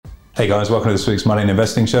Hey guys, welcome to this week's Money and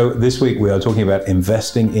Investing Show. This week we are talking about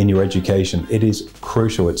investing in your education. It is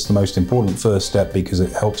crucial. It's the most important first step because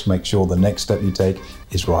it helps make sure the next step you take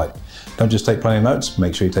is right. Don't just take plenty of notes,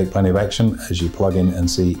 make sure you take plenty of action as you plug in and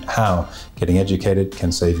see how getting educated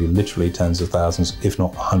can save you literally tens of thousands, if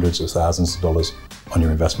not hundreds of thousands of dollars on your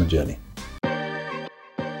investment journey.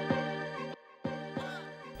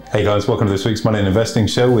 Hey guys, welcome to this week's Money and Investing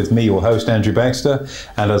Show with me, your host, Andrew Baxter,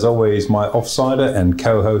 and as always, my offsider and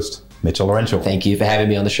co-host, Mitchell Laurential. Thank you for having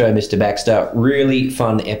me on the show, Mr. Baxter. Really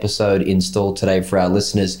fun episode installed today for our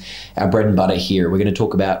listeners. Our bread and butter here. We're going to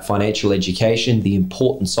talk about financial education, the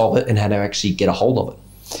importance of it, and how to actually get a hold of it.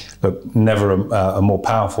 But never a more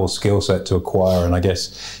powerful skill set to acquire. And I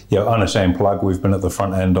guess, unashamed plug, we've been at the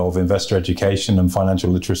front end of investor education and financial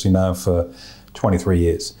literacy now for 23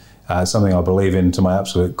 years. Something I believe in to my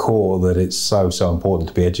absolute core, that it's so important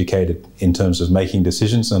to be educated in terms of making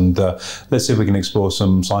decisions. And let's see if we can explore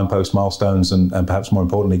some signpost milestones and perhaps more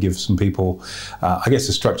importantly, give some people, a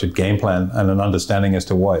structured game plan and an understanding as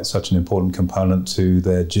to why it's such an important component to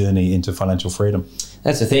their journey into financial freedom.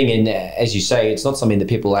 That's the thing, and as you say, it's not something that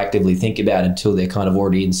people actively think about until they're kind of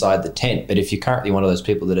already inside the tent. But if you're currently one of those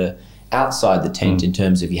people that are outside the tent in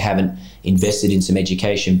terms of you haven't invested in some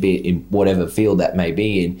education, be it in whatever field that may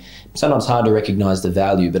be, and sometimes hard to recognize the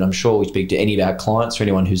value, but I'm sure we speak to any of our clients or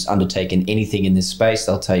anyone who's undertaken anything in this space,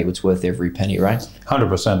 they'll tell you it's worth every penny, right?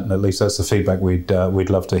 100%, at least that's the feedback we'd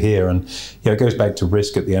love to hear. And it goes back to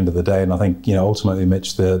risk at the end of the day. And I think, ultimately,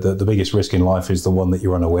 Mitch, the biggest risk in life is the one that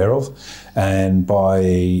you're unaware of. And by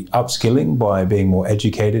upskilling, by being more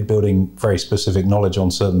educated, building very specific knowledge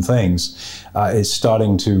on certain things, it's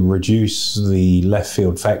starting to reduce the left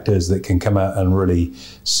field factors that can come out and really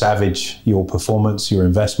savage your performance, your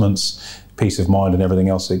investments, peace of mind and everything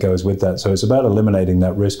else that goes with that. So it's about eliminating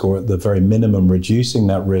that risk, or at the very minimum reducing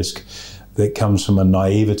that risk that comes from a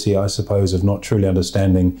naivety, I suppose, of not truly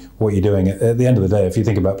understanding what you're doing. At the end of the day, if you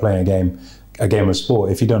think about playing a game of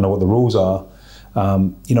sport, if you don't know what the rules are, you're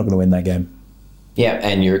not going to win that game. Yeah,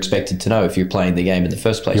 and you're expected to know if you're playing the game in the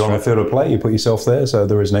first place. You're on the field of play, you put yourself there, so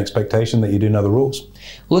there is an expectation that you do know the rules.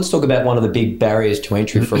 Well, let's talk about one of the big barriers to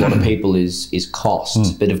entry for a lot of people is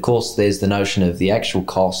cost. But of course, there's the notion of the actual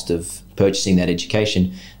cost of purchasing that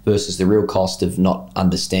education versus the real cost of not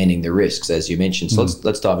understanding the risks, as you mentioned. So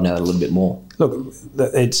let's dive into that a little bit more. Look,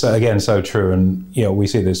 it's again so true, and we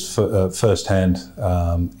see this firsthand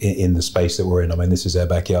in the space that we're in. I mean, this is our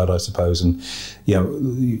backyard, I suppose, and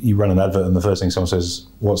you run an advert, and the first thing someone says,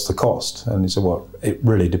 "What's the cost?" And you say, "Well, it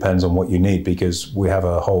really depends on what you need, because we have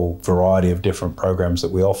a whole variety of different programs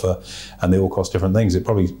that we offer, and they all cost different things." It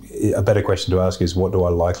probably a better question to ask is, "What do I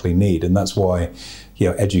likely need?" And that's why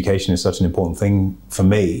education is such an important thing for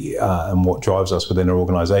me and what drives us within our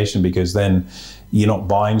organization, because then you're not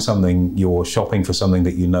buying something, you're shopping for something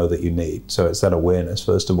that you know that you need. So it's that awareness,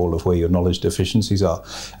 first of all, of where your knowledge deficiencies are.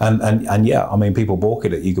 And people balk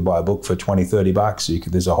at it. You could buy a book for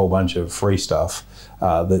 $20-30. There's a whole bunch of free stuff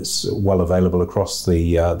that's well available across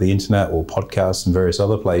the internet or podcasts and various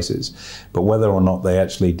other places. But whether or not they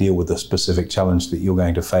actually deal with the specific challenge that you're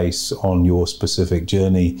going to face on your specific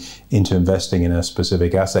journey into investing in a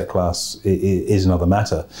specific asset class is another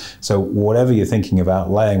matter. So whatever you're thinking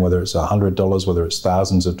about laying, whether it's $100, whether it's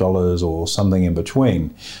thousands of dollars or something in between,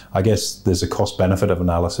 I guess there's a cost benefit of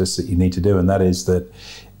analysis that you need to do. And that is that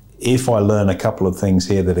if I learn a couple of things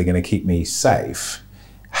here that are going to keep me safe,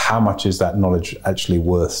 how much is that knowledge actually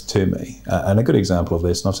worth to me? And a good example of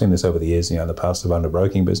this, and I've seen this over the years, in the past, I've owned a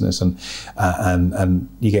broking business, and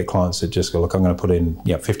you get clients that just go, look, I'm going to put in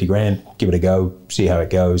 $50,000, give it a go, see how it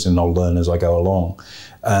goes, and I'll learn as I go along.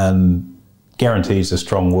 And guarantee is a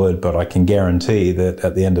strong word, but I can guarantee that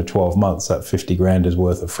at the end of 12 months, that $50,000 is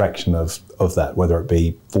worth a fraction of that, whether it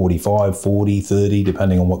be 45, 40, 30,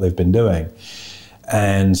 depending on what they've been doing.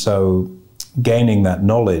 And so gaining that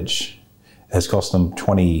knowledge has cost them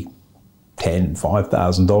 $20,000, $10,000,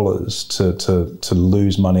 $5,000 to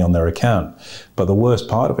lose money on their account. But the worst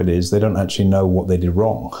part of it is they don't actually know what they did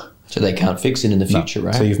wrong. So they can't fix it in the future,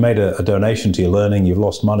 right? So you've made a donation to your learning, you've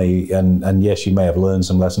lost money, and yes, you may have learned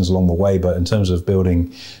some lessons along the way, but in terms of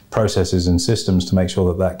building processes and systems to make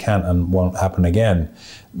sure that can't and won't happen again,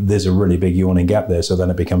 there's a really big yawning gap there. So then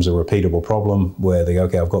it becomes a repeatable problem where they go,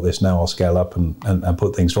 okay, I've got this now, I'll scale up and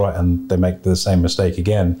put things right, and they make the same mistake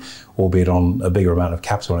again, albeit on a bigger amount of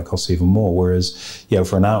capital, and it costs even more. Whereas,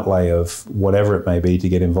 for an outlay of whatever it may be to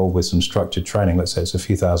get involved with some structured training, let's say it's a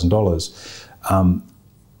few $1,000s,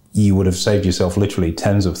 you would have saved yourself literally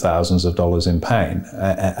tens of thousands of dollars in pain,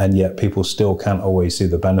 and yet people still can't always see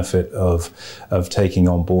the benefit of taking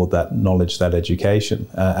on board that knowledge, that education.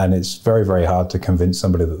 And it's very, very hard to convince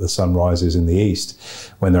somebody that the sun rises in the east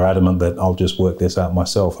when they're adamant that I'll just work this out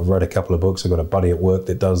myself. I've read a couple of books, I've got a buddy at work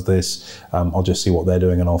that does this, I'll just see what they're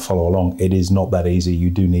doing and I'll follow along. It is not that easy. You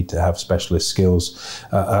do need to have specialist skills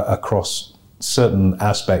across certain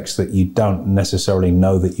aspects that you don't necessarily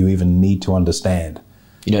know that you even need to understand.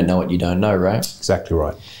 You don't know what you don't know, right? Exactly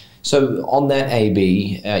right. So on that,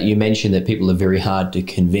 AB, you mentioned that people are very hard to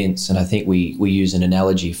convince, and I think we use an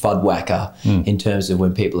analogy, FUD-whacker, in terms of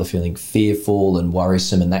when people are feeling fearful and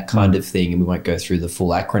worrisome and that kind of thing, and we won't go through the full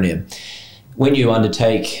acronym. When you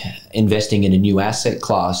undertake investing in a new asset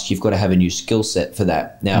class, you've got to have a new skill set for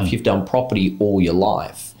that. Now, if you've done property all your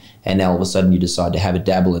life, and now all of a sudden you decide to have a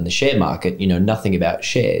dabble in the share market, you know nothing about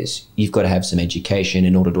shares, you've got to have some education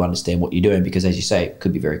in order to understand what you're doing, because as you say, it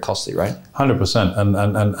could be very costly, right?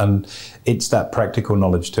 100%. And it's that practical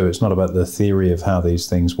knowledge too. It's not about the theory of how these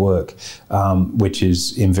things work, which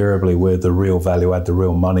is invariably where the real value add, the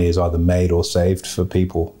real money is either made or saved for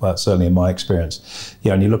people, certainly in my experience.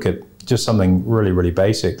 And you look at just something really, really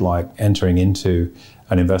basic like entering into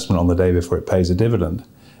an investment on the day before it pays a dividend.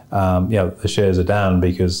 The shares are down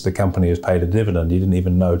because the company has paid a dividend. You didn't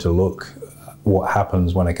even know to look what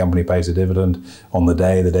happens when a company pays a dividend on the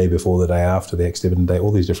day before, the day after, the ex-dividend day,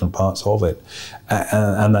 all these different parts of it.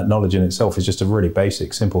 And that knowledge in itself is just a really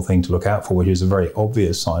basic, simple thing to look out for, which is a very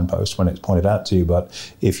obvious signpost when it's pointed out to you.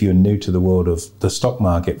 But if you're new to the world of the stock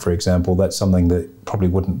market, for example, that's something that probably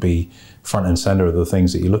wouldn't be front and center of the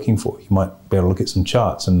things that you're looking for. You might be able to look at some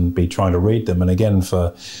charts and be trying to read them. And again,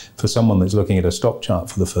 for someone that's looking at a stock chart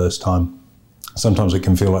for the first time, sometimes it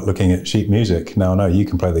can feel like looking at sheet music. Now, I know you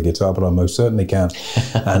can play the guitar, but I most certainly can't.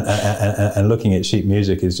 and looking at sheet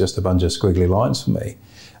music is just a bunch of squiggly lines for me.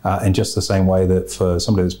 In just the same way that for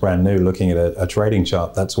somebody that's brand new looking at a trading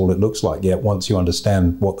chart, that's all it looks like. Yet once you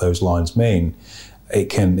understand what those lines mean,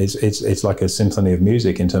 it's like a symphony of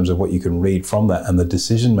music in terms of what you can read from that and the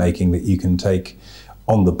decision making that you can take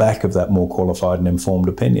on the back of that more qualified and informed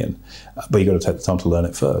opinion. But you've got to take the time to learn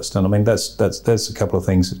it first. And I mean, there's a couple of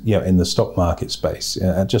things, in the stock market space.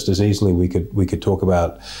 Just as easily we could talk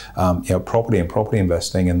about, property and property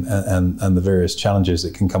investing and the various challenges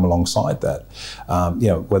that can come alongside that.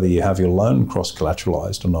 Whether you have your loan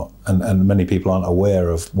cross-collateralized or not. And many people aren't aware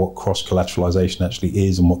of what cross-collateralization actually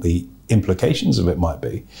is and what the implications of it might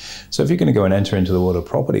be. So if you're going to go and enter into the world of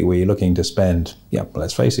property where you're looking to spend,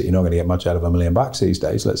 let's face it, you're not going to get much out of $1 million these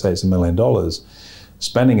days. Let's say it's $1 million.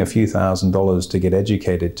 Spending a few $1,000s to get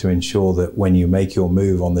educated to ensure that when you make your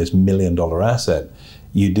move on this $1 million asset,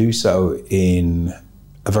 you do so in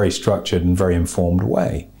a very structured and very informed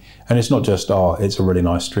way. And it's not just, it's a really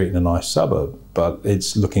nice street in a nice suburb, but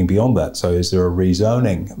it's looking beyond that. So is there a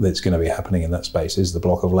rezoning that's going to be happening in that space? Is the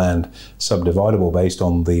block of land subdividable based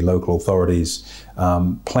on the local authority's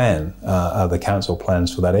plan, the council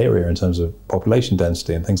plans for that area in terms of population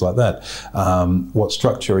density and things like that? What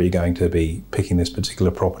structure are you going to be picking this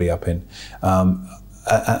particular property up in?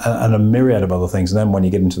 And a myriad of other things. And then when you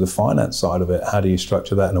get into the finance side of it, how do you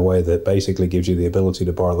structure that in a way that basically gives you the ability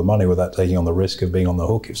to borrow the money without taking on the risk of being on the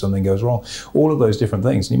hook if something goes wrong? All of those different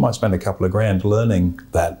things. And you might spend a couple of grand learning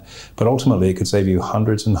that, but ultimately it could save you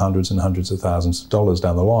hundreds and hundreds and hundreds of thousands of dollars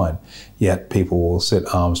down the line. Yet people will sit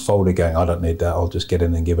arms folded going, I don't need that, I'll just get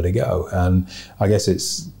in and give it a go. And I guess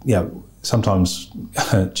it's, sometimes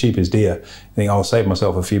cheap is dear. You think, I'll save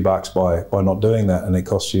myself a few bucks by not doing that, and it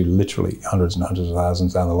costs you literally hundreds and hundreds of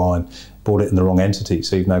thousands down the line. Bought it in the wrong entity,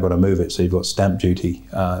 so you've now got to move it, so you've got stamp duty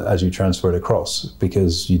as you transfer it across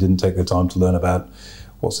because you didn't take the time to learn about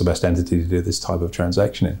what's the best entity to do this type of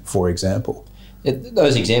transaction in, for example.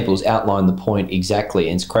 Those examples outline the point exactly,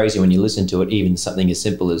 and it's crazy when you listen to it. Even something as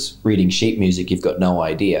simple as reading sheet music, you've got no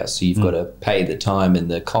idea, so you've got to pay the time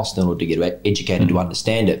and the cost in order to get educated to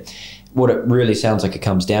understand it. What it really sounds like it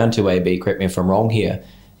comes down to, AB, correct me if I'm wrong here,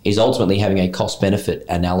 is ultimately having a cost-benefit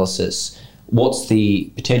analysis. What's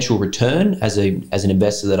the potential return as an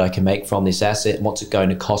investor that I can make from this asset, and what's it going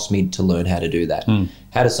to cost me to learn how to do that?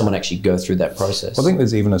 How does someone actually go through that process? Well, I think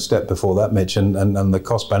there's even a step before that, Mitch, and the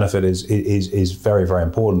cost-benefit is very, very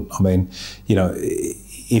important. I mean,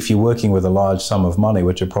 if you're working with a large sum of money,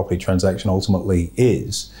 which a property transaction ultimately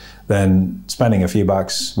is, then spending a few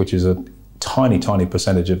bucks, which is a tiny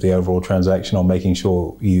percentage of the overall transaction on making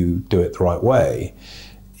sure you do it the right way,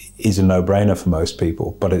 is a no-brainer for most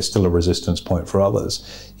people, but it's still a resistance point for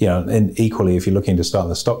others. And equally, if you're looking to start in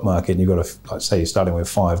the stock market and you've got to, like, say you're starting with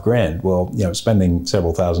 $5,000, well, spending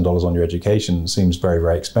several $1,000s on your education seems very,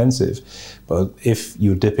 very expensive. But if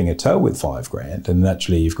you're dipping a toe with $5,000 and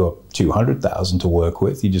actually you've got 200,000 to work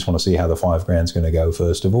with, you just want to see how the $5,000 is going to go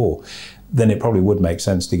first of all, then it probably would make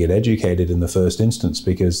sense to get educated in the first instance,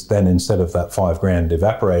 because then instead of that $5,000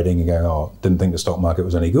 evaporating and going, oh, didn't think the stock market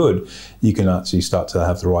was any good, you can actually start to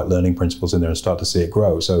have the right learning principles in there and start to see it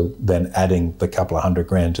grow. So then adding the couple of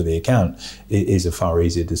 $100,000 to the account is a far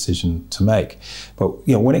easier decision to make. But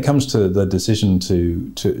when it comes to the decision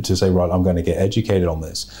to say, right, I'm going to get educated on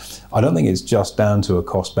this, I don't think it's just down to a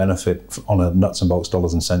cost benefit on a nuts and bolts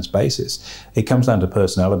dollars and cents basis. It comes down to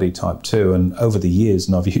personality type too. And over the years,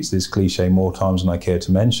 and I've used this cliche more times than I care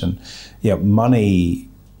to mention, money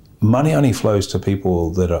only flows to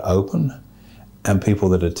people that are open and people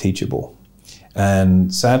that are teachable.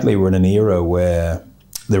 And sadly, we're in an era where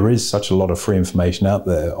there is such a lot of free information out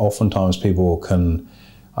there. Oftentimes people can,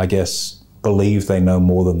 I guess, believe they know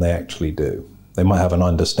more than they actually do. They might have an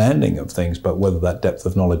understanding of things, but whether that depth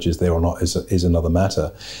of knowledge is there or not is another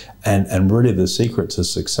matter. And really the secret to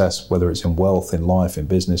success, whether it's in wealth, in life, in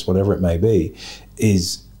business, whatever it may be,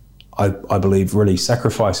 is, I believe, really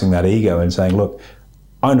sacrificing that ego and saying, look,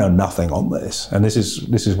 I know nothing on this. And this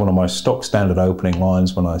is one of my stock standard opening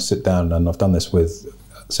lines when I sit down, and I've done this with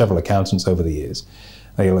several accountants over the years.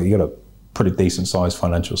 They go, you got a pretty decent sized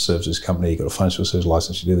financial services company, you got a financial services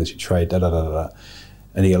license, you do this, you trade, da-da-da-da-da.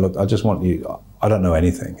 And you go, look, I just want you, I don't know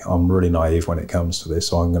anything. I'm really naive when it comes to this,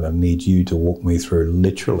 so I'm going to need you to walk me through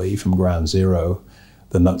literally from ground zero,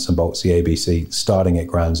 the nuts and bolts, the ABC, starting at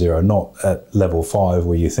ground zero, not at level 5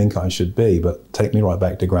 where you think I should be, but take me right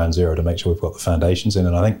back to ground zero to make sure we've got the foundations in.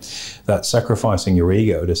 And I think that sacrificing your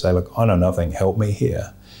ego to say, look, I know nothing, help me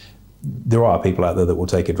here. There are people out there that will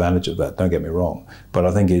take advantage of that, don't get me wrong. But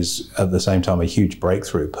I think is at the same time a huge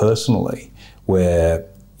breakthrough personally where,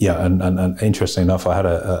 and interestingly enough, I had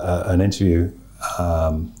an interview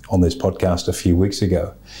on this podcast a few weeks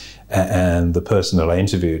ago, and the person that I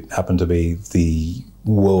interviewed happened to be the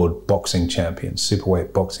world boxing champion,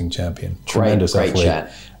 superweight boxing champion. Tremendous great athlete.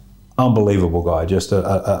 chat. Unbelievable guy, just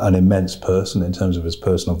an immense person in terms of his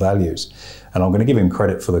personal values. And I'm going to give him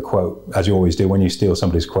credit for the quote, as you always do. When you steal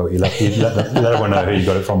somebody's quote, you let everyone know who you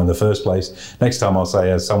got it from in the first place. Next time I'll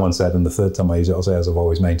say, as someone said, and the third time I use it, I'll say, as I've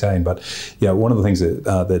always maintained. But one of the things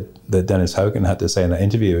that Dennis Hogan had to say in that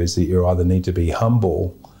interview is that you either need to be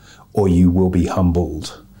humble or you will be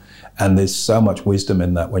humbled. And there's so much wisdom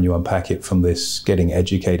in that when you unpack it from this getting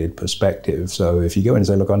educated perspective. So if you go in and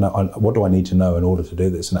say, look, what do I need to know in order to do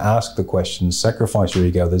this? And ask the questions, sacrifice your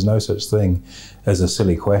ego. There's no such thing as a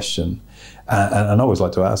silly question. And I always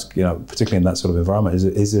like to ask, particularly in that sort of environment,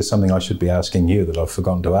 is there something I should be asking you that I've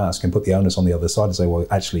forgotten to ask? And put the onus on the other side and say, well,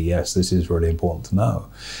 actually, yes, this is really important to know.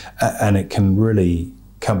 And it can really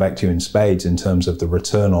come back to you in spades in terms of the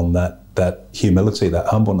return on that humility, that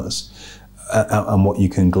humbleness, and what you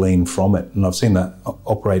can glean from it. And I've seen that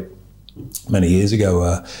operate many years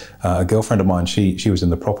ago. A girlfriend of mine, she was in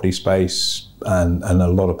the property space, and a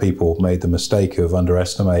lot of people made the mistake of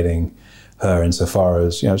underestimating her insofar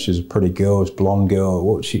as, she's a pretty girl, she's a blonde girl,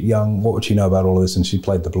 what would she know about all of this? And she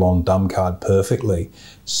played the blonde dumb card perfectly,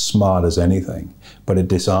 smart as anything. But it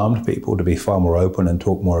disarmed people to be far more open and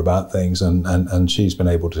talk more about things, and she's been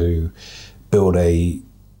able to build a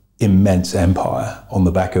immense empire on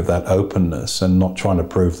the back of that openness, and not trying to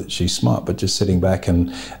prove that she's smart, but just sitting back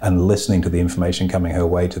and listening to the information coming her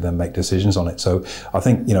way to then make decisions on it. So I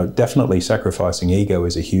think, definitely sacrificing ego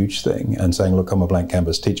is a huge thing, and saying, look, I'm a blank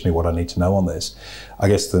canvas, teach me what I need to know on this. I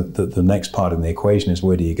guess the next part in the equation is,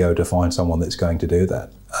 where do you go to find someone that's going to do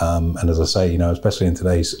that? And as I say, especially in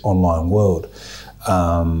today's online world,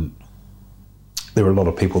 there are a lot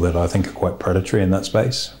of people that I think are quite predatory in that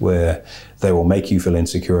space, where they will make you feel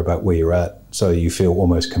insecure about where you're at, so you feel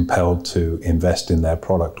almost compelled to invest in their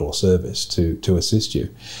product or service to assist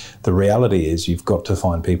you. The reality is, you've got to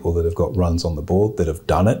find people that have got runs on the board, that have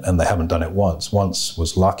done it, and they haven't done it once. Once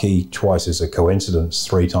was lucky, twice is a coincidence,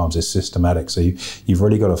 3 times is systematic. So you've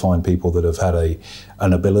really got to find people that have had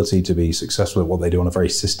an ability to be successful at what they do on a very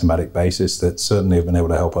systematic basis, that certainly have been able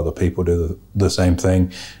to help other people do the same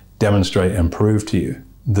thing, demonstrate and prove to you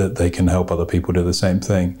that they can help other people do the same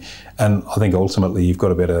thing. And I think ultimately you've got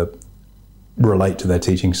to be able to relate to their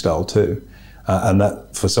teaching style too. And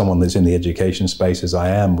that, for someone that's in the education space as I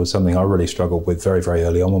am, was something I really struggled with very, very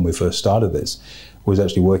early on when we first started this, was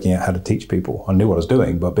actually working out how to teach people. I knew what I was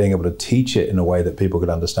doing, but being able to teach it in a way that people could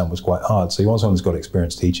understand was quite hard. So you want someone who's got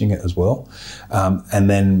experience teaching it as well.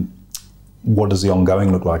 And then what does the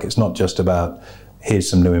ongoing look like? It's not just about here's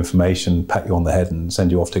some new information, pat you on the head and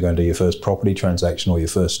send you off to go and do your first property transaction or your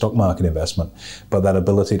first stock market investment. But that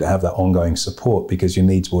ability to have that ongoing support, because your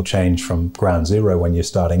needs will change from ground zero when you're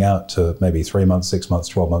starting out to maybe 3 months, 6 months,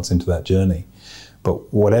 12 months into that journey.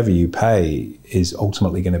 But whatever you pay is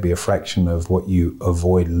ultimately going to be a fraction of what you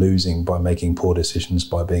avoid losing by making poor decisions,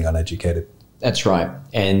 by being uneducated. That's right.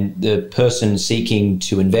 And the person seeking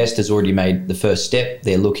to invest has already made the first step.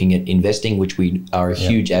 They're looking at investing, which we are a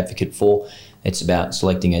huge advocate for. It's about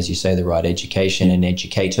selecting, as you say, the right education and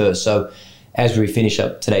educator. So as we finish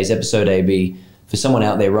up today's episode, AB, for someone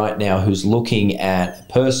out there right now who's looking at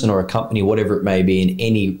a person or a company, whatever it may be, in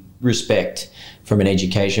any respect from an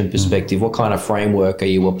education perspective, what kind of framework are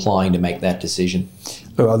you applying to make that decision?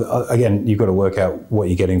 Look, again, you've got to work out what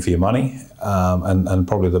you're getting for your money. And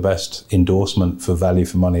probably the best endorsement for value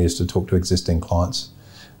for money is to talk to existing clients.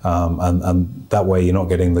 And that way you're not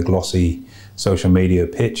getting the glossy social media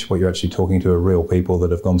pitch, what you're actually talking to are real people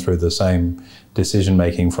that have gone through the same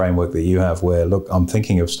decision-making framework that you have, where, look, I'm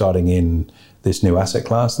thinking of starting in this new asset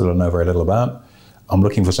class that I know very little about. I'm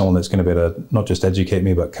looking for someone that's going to be able to not just educate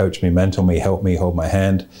me, but coach me, mentor me, help me, hold my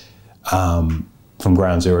hand from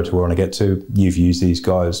ground zero to where I want to get to. You've used these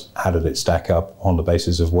guys. How did it stack up on the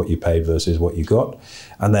basis of what you paid versus what you got?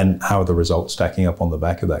 And then how are the results stacking up on the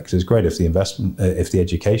back of that? Because it's great if the investment, if the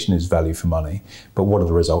education is value for money, but what do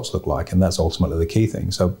the results look like? And that's ultimately the key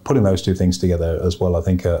thing. So putting those two things together as well, I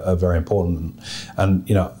think are very important. And,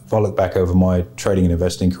 you know, if I look back over my trading and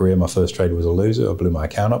investing career, my first trade was a loser. I blew my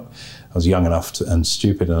account up. I was young enough and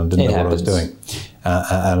stupid and I didn't know what I was doing.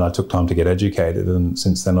 And I took time to get educated. And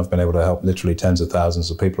since then, I've been able to help literally tens of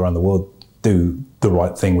thousands of people around the world do the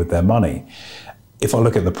right thing with their money. If I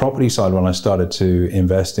look at the property side, when I started to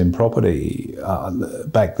invest in property,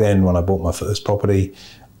 back then when I bought my first property,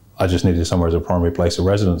 I just needed somewhere as a primary place of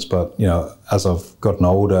residence. But, you know, as I've gotten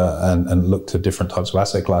older and looked at different types of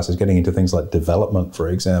asset classes, getting into things like development, for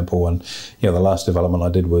example, and, you know, the last development I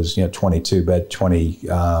did was, 22 bed,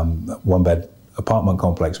 one bed apartment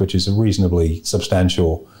complex, which is a reasonably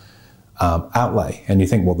substantial outlay. And you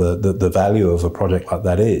think what the value of a project like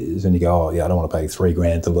that is, and you go, oh yeah, I don't want to pay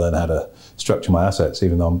 $3,000 to learn how to structure my assets,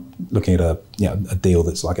 even though I'm looking at a deal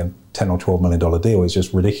that's like a $10 or $12 million deal. Is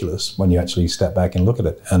just ridiculous when you actually step back and look at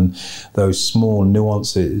it. And those small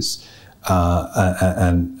nuances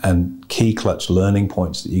and key clutch learning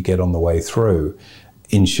points that you get on the way through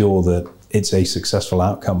ensure that it's a successful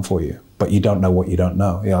outcome for you. But you don't know what you don't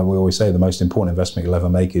know. We always say the most important investment you'll ever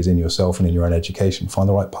make is in yourself and in your own education. Find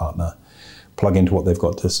the right partner, plug into what they've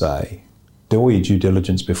got to say, do all your due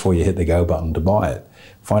diligence before you hit the go button to buy it.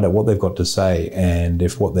 Find out what they've got to say, and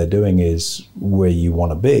if what they're doing is where you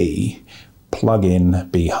want to be, plug in,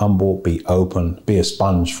 be humble, be open, be a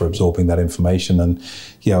sponge for absorbing that information. And,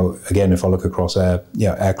 again, if I look across our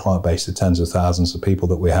client base, the tens of thousands of people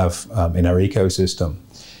that we have in our ecosystem,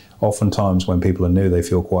 oftentimes when people are new, they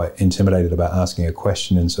feel quite intimidated about asking a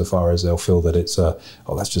question, insofar as they'll feel that it's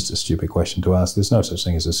that's just a stupid question to ask. There's no such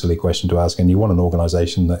thing as a silly question to ask. And you want an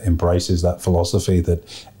organization that embraces that philosophy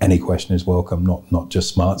that any question is welcome, not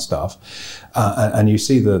just smart stuff. And you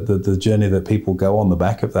see the journey that people go on the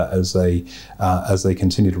back of that as they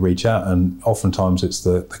continue to reach out. And oftentimes it's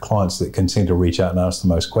the clients that continue to reach out and ask the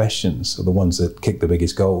most questions are the ones that kick the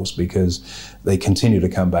biggest goals, because they continue to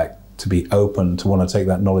come back to be open, to want to take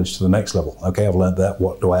that knowledge to the next level. Okay, I've learned that.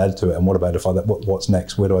 What do I add to it? And what about if what's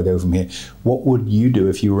next? Where do I go from here? What would you do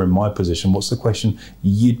if you were in my position? What's the question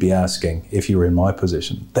you'd be asking if you were in my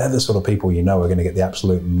position? They're the sort of people are going to get the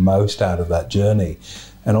absolute most out of that journey.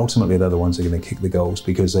 And ultimately, they're the ones that are going to kick the goals,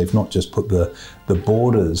 because they've not just put the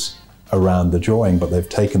borders around the drawing, but they've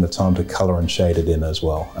taken the time to colour and shade it in as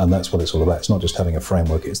well. And that's what it's all about. It's not just having a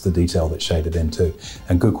framework, it's the detail that's shaded in too.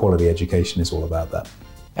 And good quality education is all about that.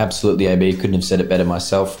 Absolutely, AB. Couldn't have said it better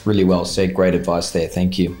myself. Really well said. Great advice there.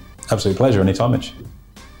 Thank you. Absolute pleasure. Anytime, Mitch.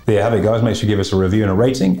 There you have it, guys. Make sure you give us a review and a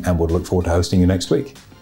rating, and we'll look forward to hosting you next week.